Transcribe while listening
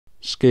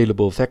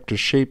Scalable Vector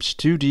Shapes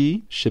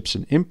 2D ships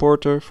an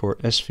importer for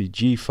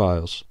SVG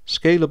files,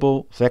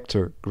 Scalable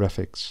Vector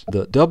Graphics.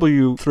 The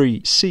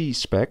W3C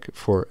spec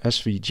for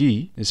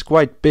SVG is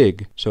quite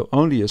big, so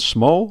only a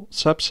small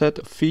subset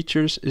of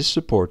features is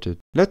supported.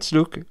 Let's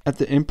look at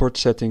the import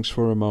settings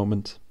for a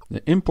moment.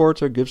 The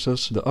importer gives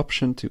us the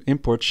option to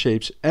import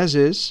shapes as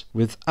is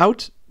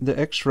without the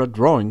extra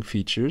drawing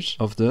features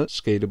of the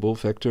Scalable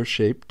Vector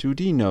Shape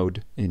 2D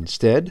node.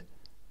 Instead,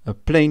 a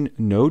plain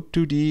node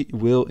 2D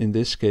will in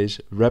this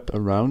case wrap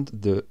around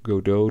the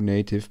Godot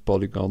native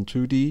polygon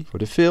 2D for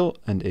the fill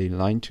and a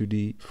line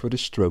 2D for the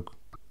stroke.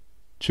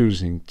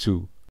 Choosing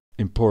to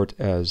import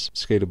as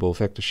Scalable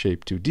Vector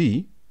Shape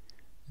 2D,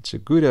 it's a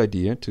good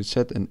idea to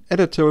set an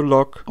editor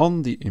lock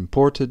on the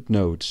imported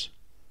nodes.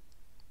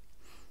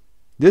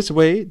 This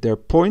way their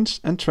points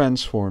and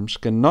transforms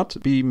cannot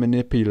be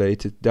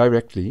manipulated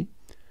directly,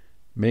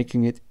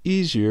 making it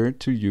easier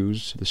to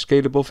use the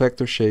Scalable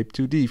Vector Shape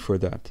 2D for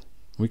that.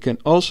 We can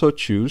also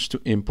choose to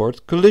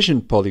import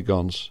collision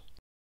polygons.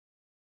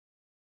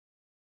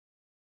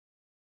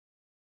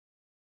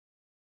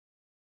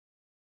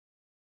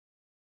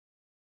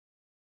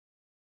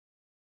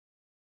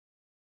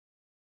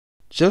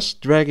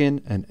 Just drag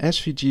in an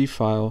SVG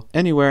file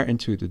anywhere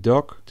into the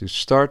dock to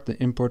start the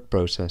import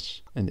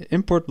process. And the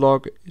import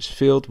log is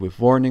filled with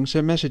warnings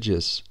and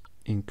messages,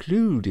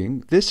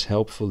 including this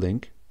helpful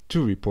link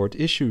to report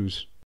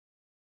issues.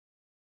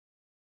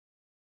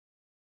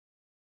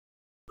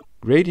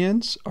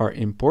 Gradients are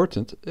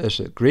important as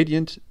a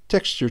gradient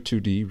texture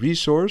 2D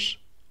resource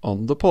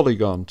on the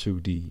polygon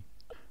 2D.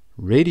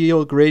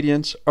 Radial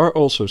gradients are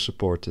also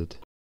supported.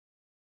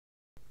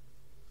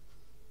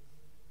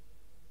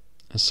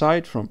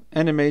 Aside from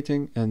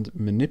animating and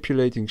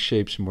manipulating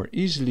shapes more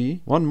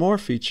easily, one more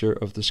feature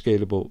of the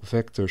Scalable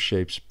Vector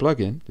Shapes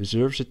plugin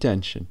deserves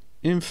attention: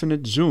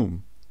 infinite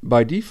zoom.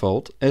 By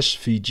default,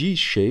 SVG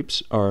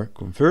shapes are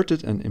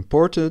converted and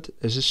imported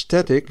as a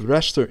static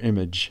raster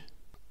image.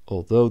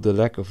 Although the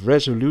lack of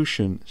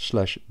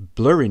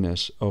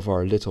resolution/blurriness of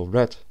our little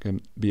rat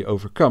can be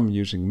overcome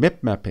using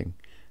mip mapping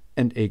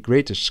and a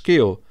greater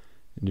scale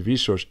in the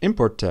Resource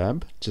Import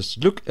tab,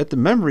 just look at the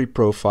memory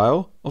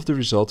profile of the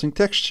resulting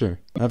texture.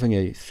 Having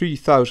a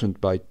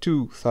 3000 by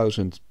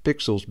 2000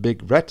 pixels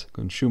big rat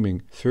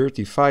consuming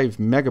 35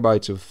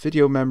 megabytes of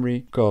video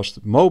memory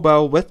caused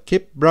mobile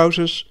WebKit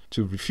browsers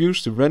to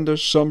refuse to render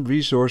some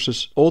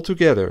resources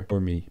altogether for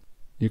me.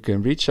 You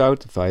can reach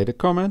out via the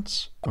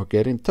comments or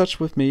get in touch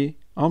with me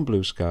on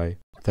Bluesky.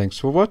 Thanks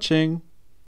for watching!